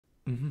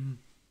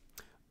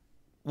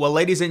Well,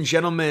 ladies and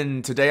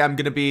gentlemen, today I'm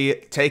going to be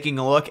taking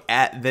a look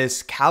at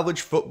this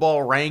college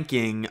football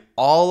ranking,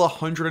 all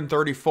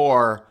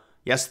 134.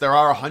 Yes, there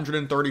are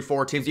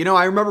 134 teams. You know,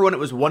 I remember when it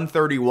was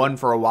 131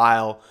 for a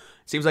while.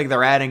 Seems like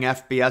they're adding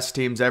FBS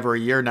teams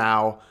every year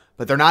now,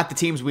 but they're not the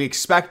teams we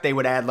expect they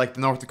would add, like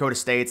the North Dakota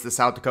States, the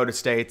South Dakota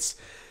States.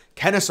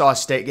 Kennesaw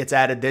State gets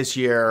added this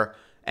year,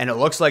 and it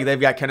looks like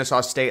they've got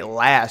Kennesaw State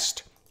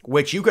last,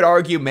 which you could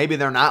argue maybe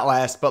they're not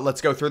last, but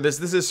let's go through this.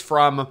 This is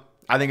from,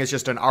 I think it's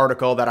just an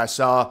article that I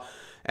saw,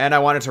 and I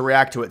wanted to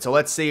react to it. So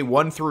let's see,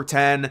 1 through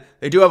 10.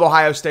 They do have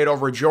Ohio State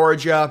over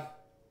Georgia.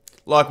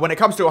 Look, when it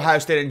comes to Ohio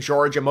State and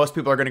Georgia, most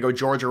people are going to go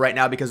Georgia right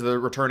now because of the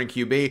returning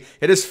QB.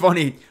 It is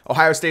funny,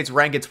 Ohio State's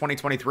rank in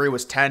 2023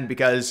 was 10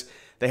 because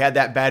they had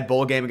that bad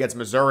bowl game against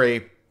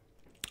Missouri.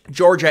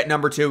 Georgia at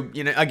number 2,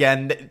 you know,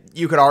 again,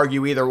 you could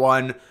argue either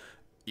one.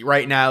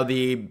 Right now,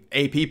 the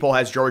AP poll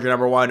has Georgia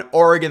number 1,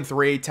 Oregon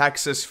 3,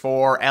 Texas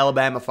 4,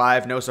 Alabama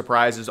 5, no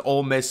surprises,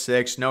 Ole Miss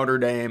 6, Notre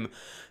Dame,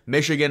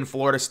 Michigan,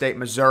 Florida State,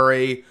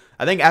 Missouri.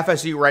 I think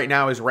FSU right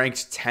now is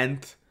ranked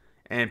 10th,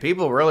 and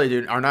people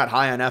really are not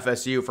high on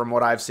FSU from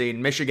what I've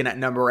seen. Michigan at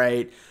number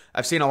 8.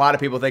 I've seen a lot of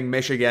people think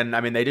Michigan,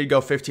 I mean, they did go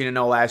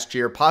 15-0 last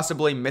year,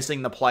 possibly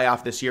missing the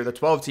playoff this year, the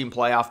 12-team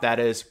playoff, that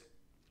is.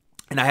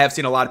 And I have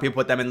seen a lot of people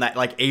put them in that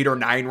like 8 or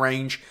 9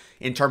 range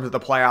in terms of the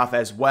playoff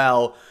as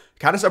well.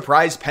 Kind of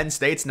surprised Penn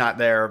State's not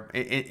there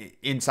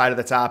inside of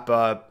the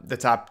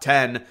top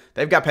 10.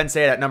 They've got Penn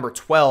State at number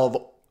 12,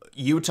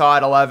 Utah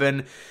at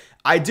 11.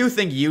 I do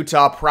think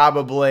Utah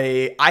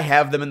probably, I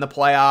have them in the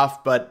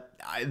playoff, but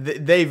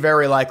they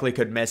very likely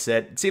could miss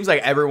it. It seems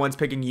like everyone's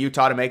picking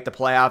Utah to make the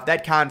playoff.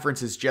 That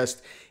conference is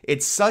just,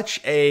 it's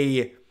such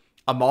a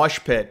mosh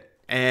pit.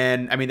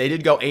 And, I mean, they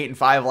did go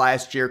 8-5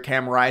 last year.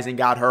 Cam Rising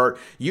got hurt.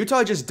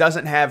 Utah just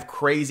doesn't have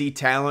crazy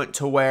talent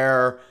to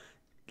where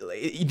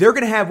they're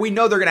going to have, we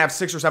know they're going to have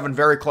 6 or 7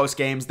 very close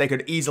games. They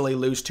could easily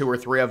lose 2 or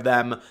 3 of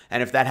them.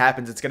 And if that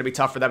happens, it's going to be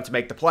tough for them to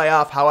make the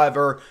playoff.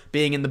 However,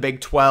 being in the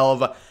Big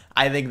 12,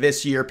 I think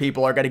this year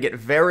people are going to get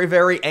very,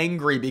 very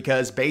angry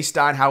because based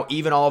on how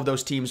even all of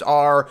those teams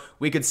are,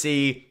 we could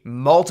see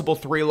multiple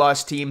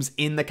 3-loss teams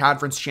in the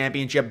conference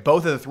championship,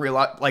 both of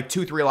the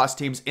 2 3-loss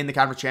teams in the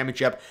conference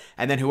championship,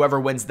 and then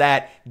whoever wins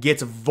that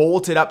gets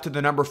vaulted up to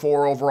the number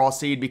 4 overall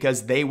seed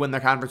because they win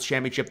the conference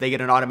championship, they get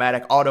an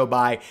automatic auto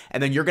bye,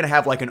 and then you're going to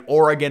have like an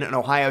Oregon and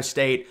Ohio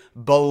State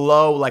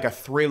below like a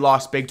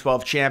 3-loss Big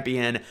 12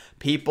 champion.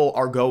 People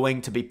are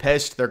going to be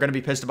pissed. They're going to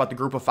be pissed about the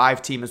Group of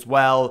 5 team as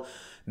well.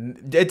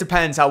 It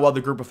depends how well the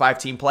Group of 5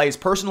 team plays.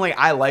 Personally,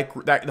 I like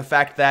the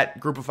fact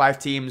that Group of 5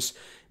 teams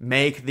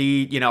make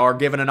the, are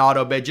given an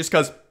auto bid just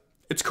because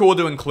it's cool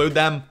to include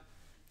them.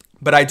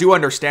 But I do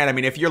understand, I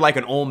mean, if you're like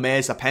an Ole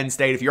Miss, a Penn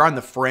State, if you're on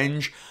the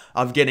fringe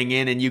of getting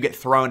in and you get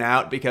thrown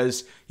out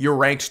because you're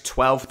ranked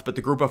 12th, but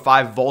the Group of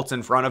 5 vaults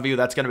in front of you,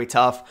 that's going to be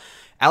tough.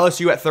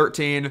 LSU at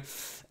 13.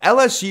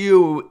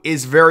 LSU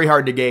is very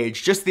hard to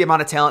gauge. Just the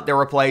amount of talent they're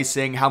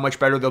replacing, how much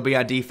better they'll be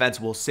on defense,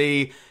 we'll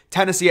see.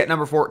 Tennessee at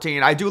number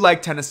 14. I do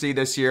like Tennessee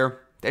this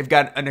year. They've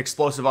got an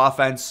explosive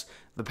offense.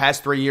 The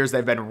past 3 years,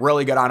 they've been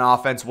really good on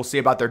offense. We'll see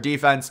about their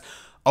defense.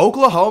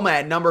 Oklahoma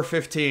at number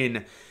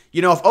 15.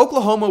 You know, if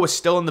Oklahoma was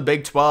still in the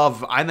Big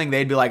 12, I think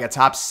they'd be like a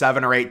top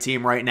 7 or 8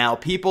 team right now.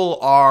 People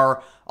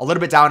are a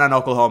little bit down on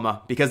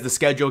Oklahoma because the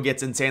schedule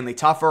gets insanely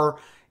tougher.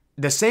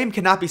 The same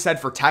cannot be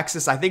said for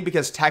Texas. I think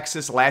because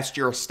Texas last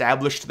year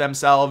established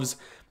themselves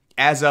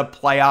as a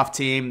playoff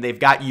team. They've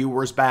got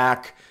Ewers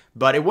back.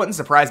 But it wouldn't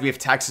surprise me if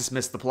Texas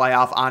missed the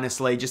playoff,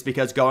 honestly, just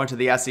because going to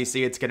the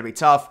SEC, it's going to be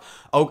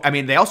tough. Oh, I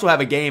mean, they also have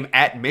a game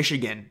at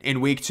Michigan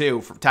in week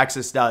 2,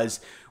 Texas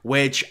does,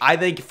 which I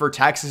think for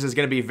Texas is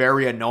going to be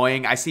very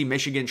annoying. I see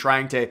Michigan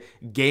trying to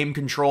game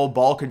control,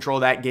 ball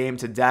control that game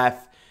to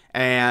death.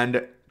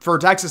 And for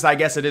Texas, I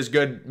guess it is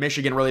good.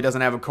 Michigan really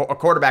doesn't have a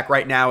quarterback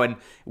right now in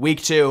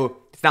week 2.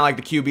 It's not like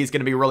the QB is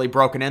going to be really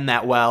broken in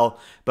that well.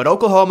 But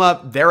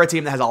Oklahoma, they're a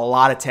team that has a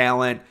lot of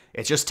talent.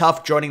 It's just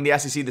tough joining the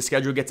SEC. The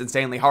schedule gets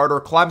insanely harder.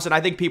 Clemson,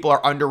 I think people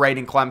are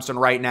underrating Clemson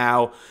right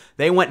now.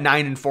 They went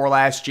 9-4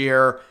 last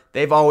year.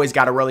 They've always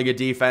got a really good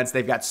defense.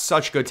 They've got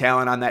such good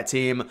talent on that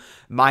team.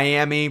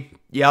 Miami,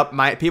 yep,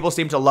 people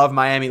seem to love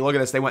Miami. Look at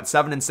this. They went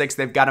 7-6.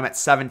 They've got them at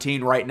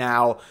 17 right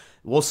now.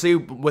 We'll see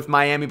with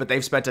Miami, but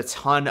they've spent a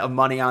ton of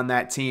money on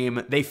that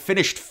team. They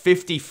finished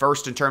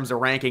 51st in terms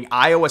of ranking.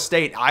 Iowa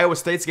State's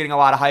getting a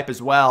lot of hype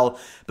as well,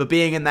 but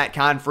being in that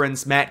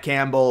conference, Matt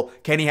Campbell,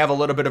 can he have a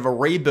little bit of a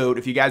reboot?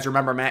 If you guys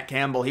remember Matt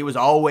Campbell, he was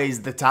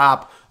always the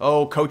top,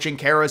 coaching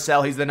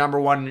carousel, he's the number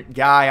 1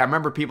 guy. I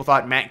remember people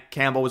thought Matt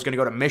Campbell was going to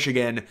go to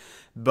Michigan,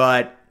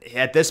 but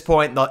at this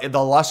point,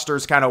 the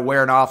luster's kind of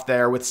wearing off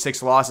there with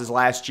 6 losses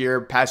last year.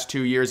 Past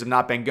 2 years have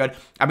not been good.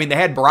 I mean, they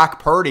had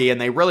Brock Purdy,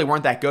 and they really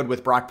weren't that good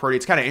with Brock Purdy.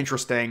 It's kind of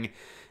interesting.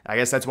 I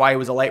guess that's why he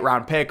was a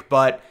late-round pick.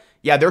 But,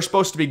 yeah, they're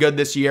supposed to be good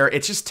this year.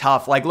 It's just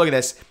tough. Like, look at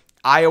this.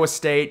 Iowa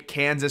State,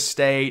 Kansas,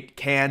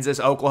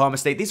 Oklahoma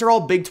State. These are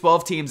all Big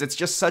 12 teams. It's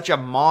just such a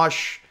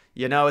mosh.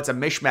 You know, it's a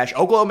mishmash.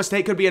 Oklahoma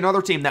State could be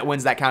another team that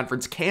wins that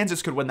conference.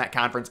 Kansas could win that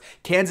conference.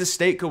 Kansas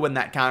State could win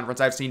that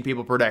conference. I've seen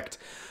people predict.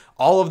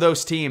 All of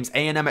those teams,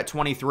 A&M at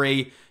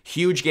 23,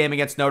 huge game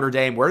against Notre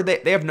Dame. Where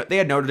did they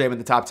had Notre Dame in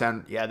the top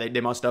 10. Yeah,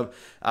 they must have.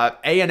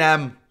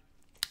 A&M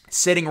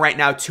sitting right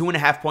now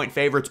 2.5-point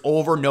favorites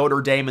over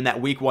Notre Dame in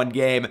that week 1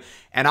 game.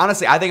 And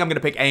honestly, I think I'm going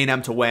to pick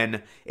A&M to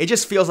win. It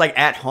just feels like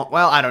at home.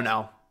 Well, I don't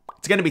know.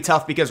 It's going to be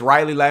tough because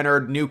Riley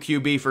Leonard, new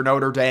QB for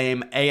Notre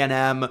Dame,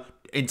 A&M,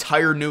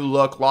 entire new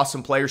look, lost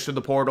some players through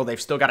the portal.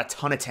 They've still got a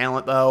ton of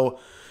talent, though.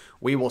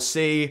 We will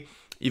see.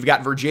 You've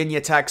got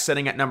Virginia Tech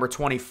sitting at number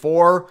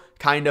 24,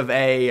 kind of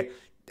a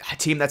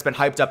team that's been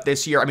hyped up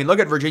this year. I mean, look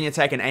at Virginia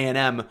Tech and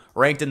A&M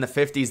ranked in the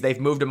 50s. They've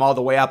moved them all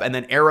the way up, and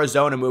then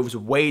Arizona moves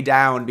way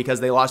down because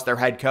they lost their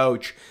head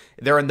coach.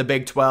 They're in the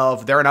Big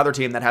 12. They're another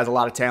team that has a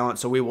lot of talent,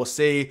 so we will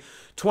see.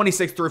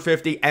 26 through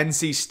 50,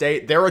 NC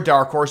State. They're a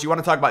dark horse. You want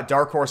to talk about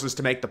dark horses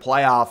to make the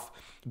playoff,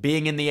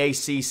 being in the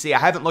ACC. I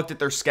haven't looked at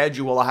their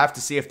schedule. I'll have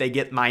to see if they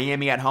get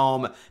Miami at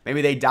home.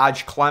 Maybe they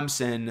dodge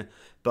Clemson.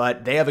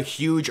 But they have a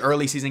huge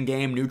early season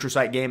game, neutral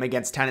site game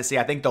against Tennessee.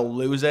 I think they'll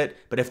lose it,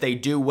 but if they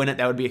do win it,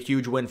 that would be a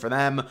huge win for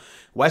them.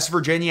 West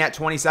Virginia at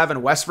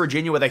 27. West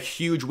Virginia with a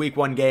huge week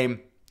 1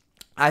 game.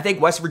 I think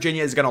West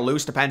Virginia is going to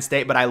lose to Penn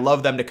State, but I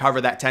love them to cover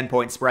that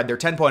 10-point spread. They're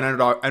 10-point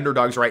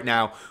underdogs right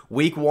now.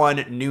 Week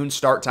 1, noon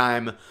start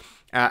time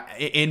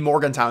in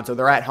Morgantown, so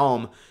they're at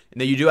home. And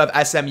then you do have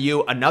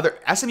SMU.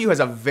 SMU has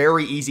a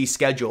very easy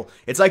schedule.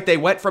 It's like they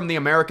went from the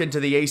American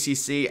to the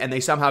ACC, and they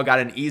somehow got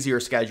an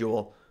easier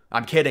schedule.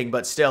 I'm kidding,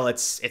 but still,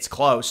 it's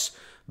close.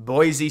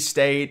 Boise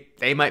State,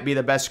 they might be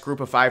the best group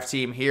of 5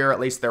 team here. At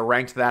least they're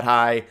ranked that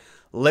high.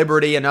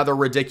 Liberty, another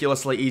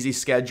ridiculously easy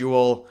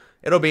schedule.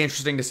 It'll be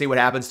interesting to see what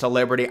happens to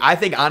Liberty. I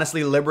think,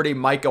 honestly, Liberty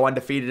might go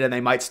undefeated and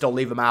they might still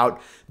leave them out.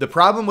 The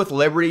problem with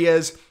Liberty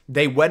is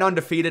they went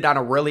undefeated on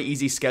a really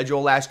easy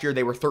schedule last year.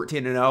 They were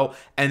 13-0,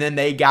 and then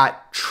they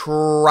got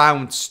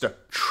trounced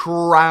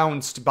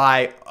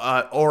by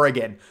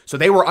Oregon. So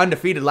they were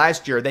undefeated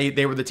last year.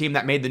 They were the team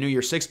that made the New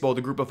Year's Six Bowl,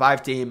 the Group of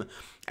 5 team,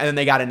 and then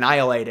they got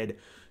annihilated.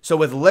 So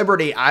with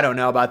Liberty, I don't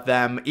know about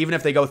them. Even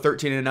if they go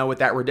 13-0 with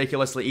that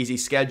ridiculously easy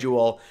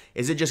schedule,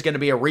 is it just going to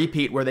be a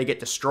repeat where they get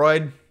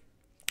destroyed?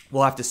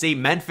 We'll have to see.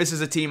 Memphis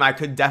is a team I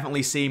could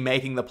definitely see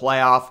making the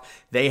playoff.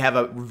 They have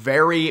a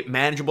very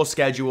manageable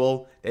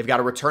schedule. They've got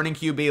a returning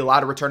QB, a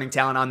lot of returning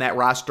talent on that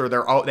roster.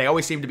 They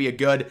always seem to be a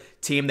good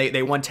team.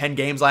 They won 10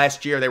 games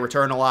last year. They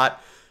return a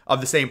lot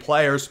of the same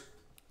players.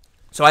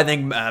 So I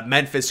think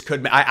Memphis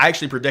could. I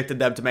actually predicted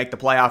them to make the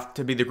playoff,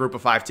 to be the Group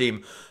of 5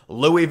 team.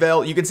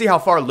 Louisville, you can see how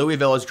far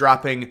Louisville is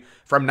dropping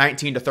from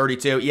 19 to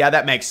 32. Yeah,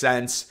 that makes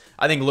sense.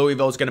 I think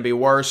Louisville is going to be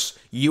worse.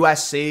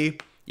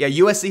 USC. Yeah,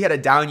 USC had a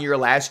down year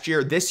last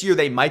year. This year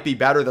they might be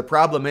better. The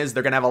problem is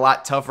they're going to have a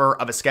lot tougher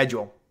of a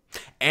schedule.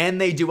 And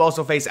they do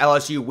also face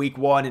LSU week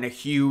 1 in a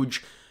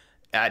huge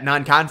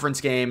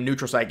non-conference game,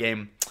 neutral site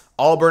game.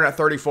 Auburn at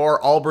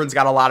 34. Auburn's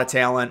got a lot of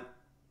talent.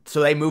 So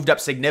they moved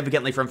up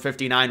significantly from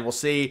 59. We'll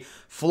see.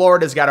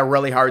 Florida's got a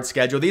really hard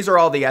schedule. These are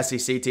all the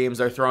SEC teams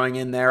they're throwing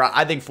in there.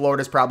 I think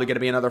Florida's probably going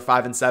to be another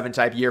 5-7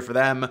 type year for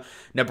them.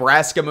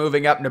 Nebraska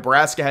moving up.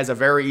 Nebraska has a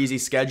very easy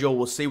schedule.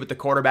 We'll see with the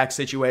quarterback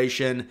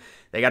situation.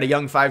 They got a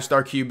young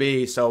 5-star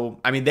QB.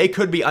 So, I mean, they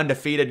could be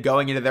undefeated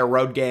going into their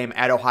road game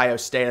at Ohio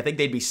State. I think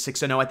they'd be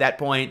 6-0 at that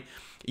point.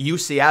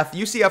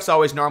 UCF's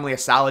always normally a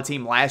solid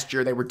team. Last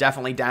year, they were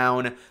definitely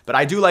down, but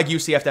I do like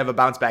UCF to have a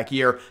bounce back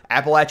year.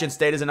 Appalachian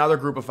State is another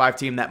Group of 5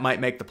 team that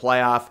might make the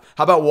playoff.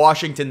 How about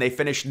Washington? They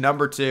finished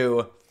number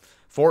 2,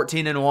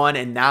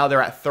 14-1, and now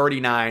they're at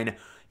 39.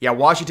 Yeah,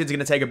 Washington's going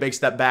to take a big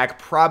step back,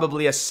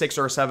 probably a 6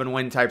 or 7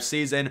 win type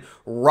season.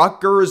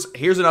 Rutgers,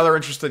 here's another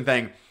interesting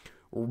thing.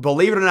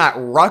 Believe it or not,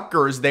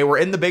 Rutgers, they were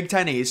in the Big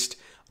Ten East.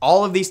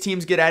 All of these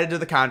teams get added to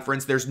the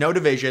conference. There's no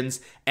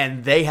divisions,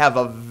 and they have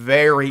a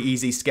very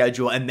easy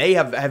schedule, and they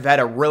have had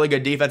a really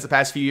good defense the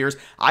past few years.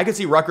 I could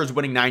see Rutgers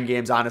winning 9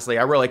 games, honestly.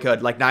 I really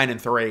could, like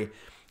 9-3.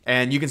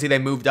 And you can see they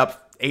moved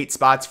up 8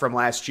 spots from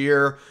last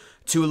year.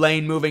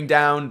 Tulane moving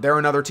down. They're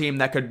another team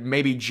that could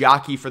maybe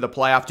jockey for the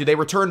playoff. Do they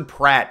return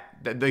Pratt,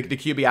 the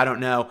QB? I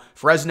don't know.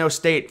 Fresno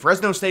State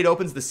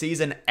opens the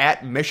season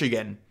at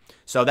Michigan.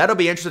 So that'll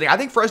be interesting. I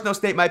think Fresno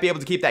State might be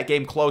able to keep that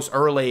game close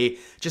early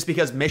just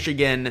because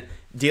Michigan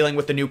dealing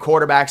with the new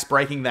quarterbacks,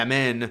 breaking them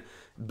in.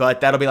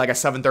 But that'll be like a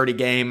 7:30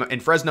 game.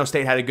 And Fresno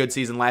State had a good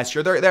season last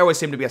year. They always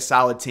seem to be a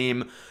solid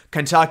team.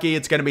 Kentucky,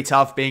 it's going to be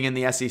tough being in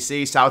the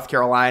SEC. South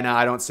Carolina,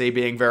 I don't see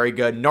being very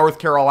good. North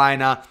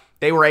Carolina,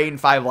 they were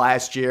 8-5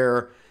 last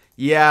year.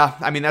 Yeah,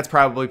 I mean, that's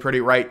probably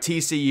pretty right.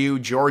 TCU,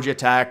 Georgia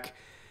Tech,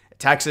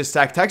 Texas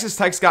Tech. Texas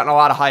Tech's gotten a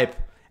lot of hype.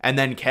 And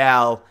then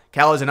Cal.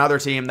 Cal is another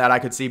team that I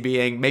could see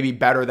being maybe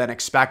better than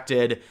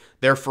expected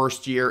their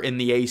first year in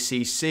the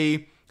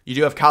ACC. You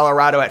do have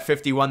Colorado at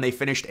 51. They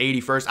finished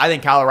 81st. I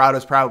think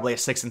Colorado's probably a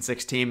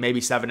 6-6 team, maybe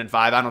 7-5.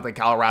 I don't think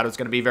Colorado's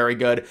going to be very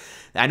good.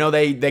 I know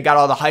they got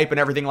all the hype and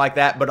everything like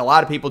that, but a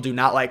lot of people do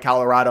not like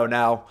Colorado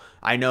now.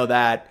 I know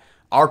that.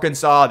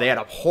 Arkansas, they had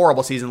a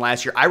horrible season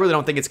last year. I really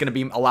don't think it's going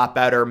to be a lot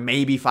better.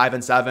 Maybe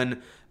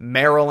 5-7.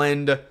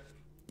 Maryland.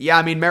 Yeah,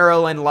 I mean,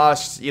 Maryland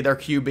lost their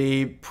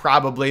QB.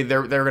 Probably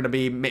they're going to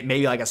be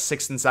maybe like a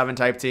 6-7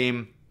 type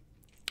team.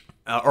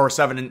 or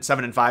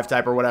 7-5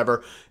 type or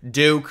whatever.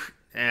 Duke.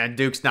 And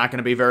Duke's not going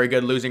to be very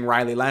good, losing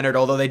Riley Leonard,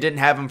 although they didn't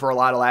have him for a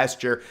lot of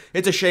last year.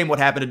 It's a shame what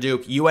happened to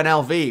Duke.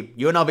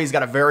 UNLV's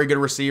got a very good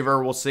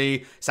receiver. We'll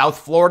see. South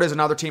Florida is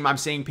another team I'm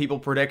seeing people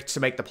predict to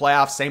make the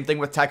playoffs. Same thing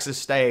with Texas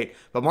State,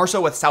 but more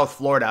so with South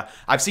Florida.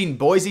 I've seen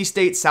Boise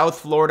State, South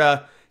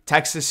Florida,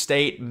 Texas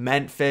State,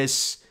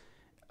 Memphis,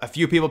 a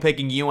few people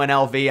picking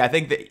UNLV. I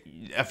think that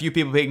a few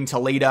people picking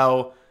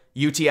Toledo,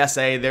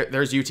 UTSA.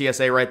 There's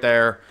UTSA right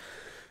there.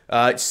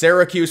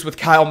 Syracuse with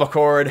Kyle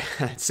McCord.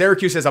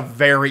 Syracuse has a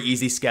very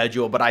easy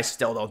schedule, but I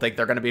still don't think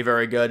they're going to be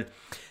very good.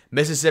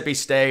 Mississippi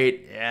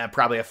State,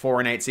 probably a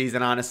 4-8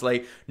 season,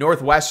 honestly.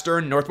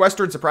 Northwestern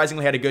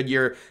surprisingly had a good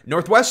year.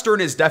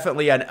 Northwestern is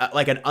definitely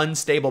an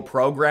unstable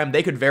program.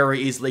 They could very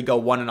easily go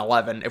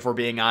 1-11 if we're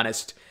being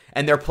honest.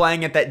 And they're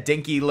playing at that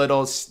dinky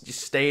little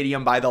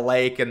stadium by the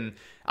lake, and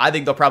I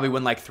think they'll probably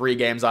win like 3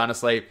 games,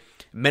 honestly.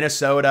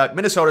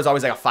 Minnesota's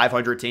always like a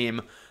 500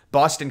 team.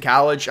 Boston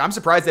College. I'm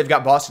surprised they've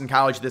got Boston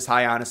College this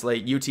high,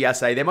 honestly.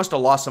 UTSA. They must have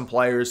lost some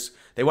players.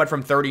 They went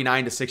from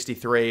 39 to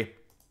 63.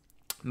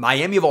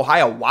 Miami of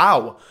Ohio.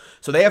 Wow.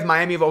 So they have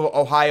Miami of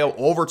Ohio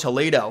over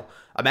Toledo.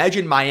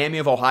 Imagine Miami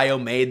of Ohio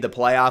made the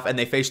playoff and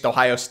they faced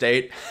Ohio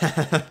State.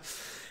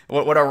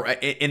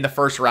 In the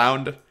first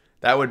round.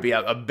 That would be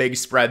a big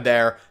spread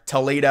there.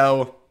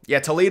 Toledo. Yeah,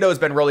 Toledo has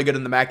been really good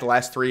in the MAC the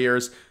last 3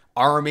 years.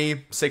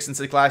 Army,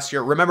 6-6 last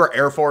year. Remember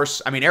Air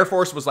Force? I mean, Air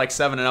Force was like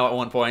 7-0 at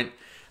one point.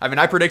 I mean,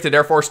 I predicted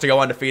Air Force to go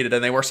undefeated,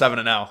 and they were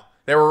 7-0.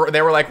 They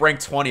were like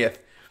ranked 20th.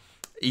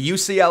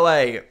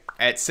 UCLA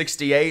at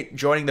 68,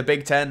 joining the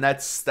Big Ten.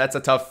 That's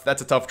a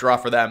tough draw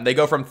for them. They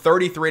go from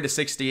 33 to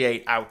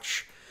 68.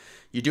 Ouch.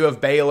 You do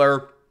have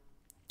Baylor.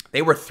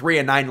 They were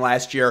 3-9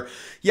 last year.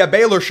 Yeah,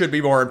 Baylor should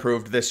be more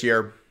improved this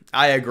year.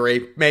 I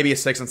agree. Maybe a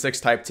 6-6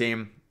 type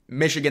team.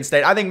 Michigan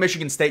State. I think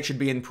Michigan State should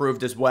be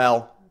improved as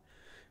well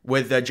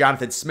with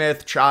Jonathan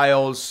Smith,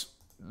 Childs.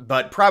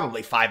 But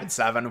probably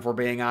 5-7 if we're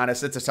being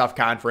honest. It's a tough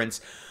conference.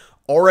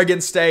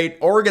 Oregon State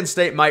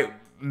might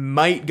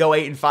go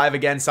 8-5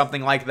 again,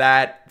 something like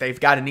that. They've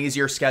got an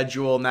easier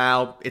schedule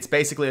now. It's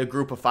basically a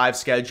group of 5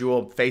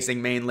 schedule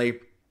facing mainly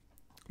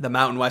the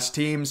Mountain West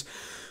teams.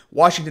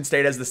 Washington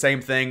State has the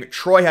same thing.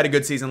 Troy had a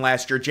good season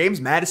last year.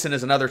 James Madison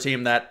is another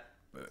team that,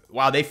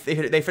 wow, they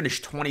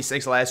finished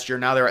 26 last year.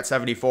 Now they're at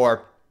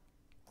 74.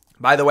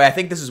 By the way, I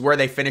think this is where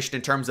they finished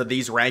in terms of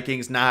these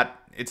rankings.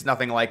 It's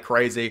nothing like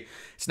crazy.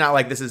 It's not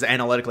like this is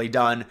analytically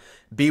done.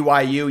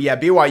 BYU, yeah,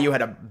 BYU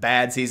had a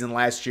bad season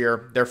last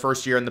year. Their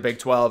first year in the Big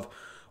 12.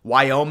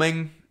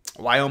 Wyoming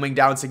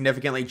down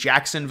significantly.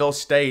 Jacksonville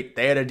State,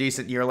 they had a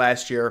decent year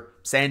last year.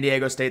 San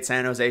Diego State,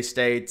 San Jose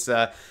State.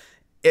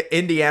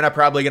 Indiana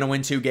probably going to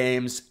win 2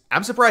 games.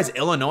 I'm surprised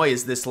Illinois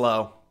is this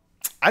low.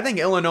 I think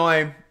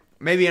Illinois,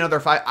 maybe another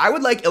 5. I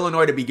would like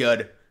Illinois to be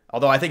good,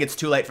 although I think it's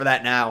too late for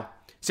that now.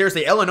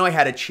 Seriously, Illinois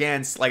had a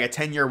chance, like a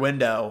 10-year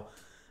window.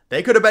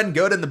 They could have been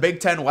good in the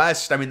Big Ten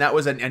West. I mean, that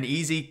was an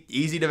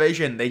easy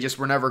division. They just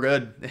were never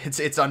good.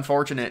 It's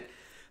unfortunate.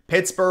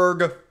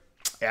 Pittsburgh,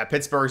 yeah,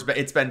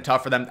 it's been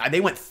tough for them.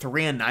 They went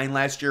 3-9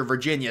 last year.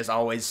 Virginia's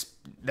always,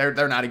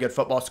 they're not a good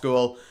football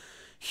school.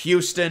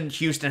 Houston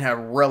had a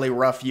really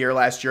rough year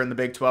last year in the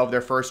Big 12,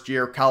 their first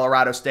year.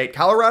 Colorado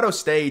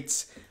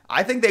State,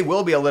 I think they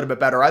will be a little bit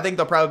better. I think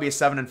they'll probably be a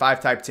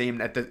 7-5 type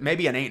team,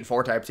 maybe an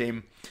 8-4 type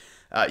team.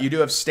 You do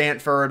have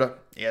Stanford.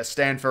 Yeah,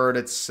 Stanford,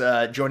 it's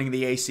joining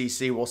the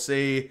ACC. We'll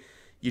see.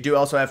 You do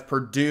also have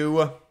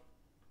Purdue,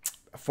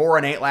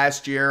 4-8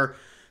 last year.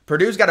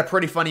 Purdue's got a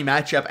pretty funny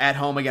matchup at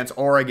home against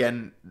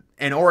Oregon,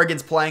 and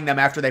Oregon's playing them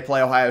after they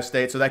play Ohio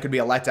State, so that could be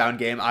a letdown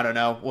game. I don't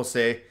know. We'll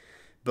see.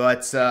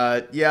 But,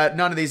 yeah,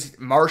 none of these.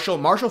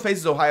 Marshall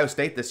faces Ohio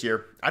State this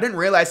year. I didn't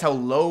realize how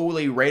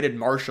lowly rated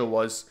Marshall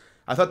was.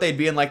 I thought they'd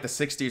be in, like, the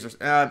 60s.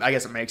 I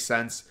guess it makes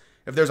sense.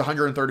 If there's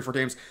 134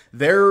 teams.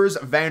 There's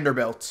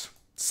Vanderbilt.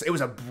 It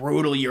was a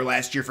brutal year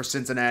last year for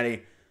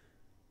Cincinnati.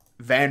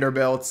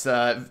 Vanderbilt's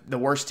the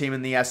worst team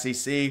in the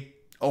SEC.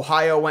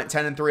 Ohio went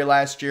 10-3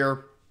 last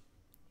year.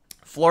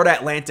 Florida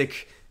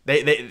Atlantic,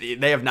 they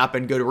have not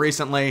been good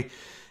recently.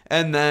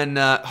 And then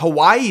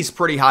Hawaii's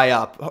pretty high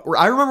up.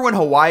 I remember when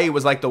Hawaii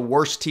was like the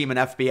worst team in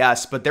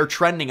FBS, but they're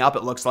trending up,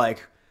 it looks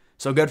like.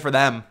 So good for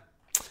them.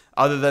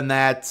 Other than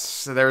that,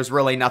 there's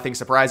really nothing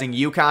surprising.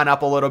 UConn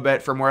up a little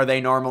bit from where they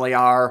normally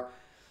are.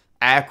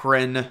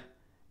 Akron,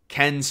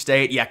 Kent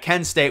State. Yeah,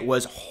 Kent State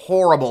was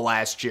horrible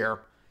last year.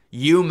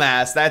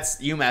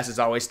 UMass is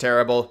always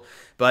terrible.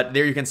 But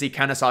there you can see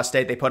Kennesaw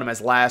State, they put them as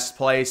last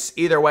place.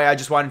 Either way, I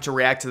just wanted to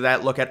react to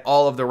that, look at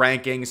all of the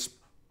rankings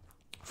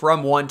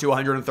from 1 to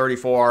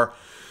 134.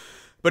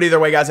 But either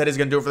way, guys, that is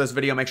going to do it for this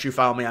video. Make sure you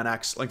follow me on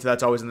X. Link to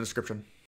that's always in the description.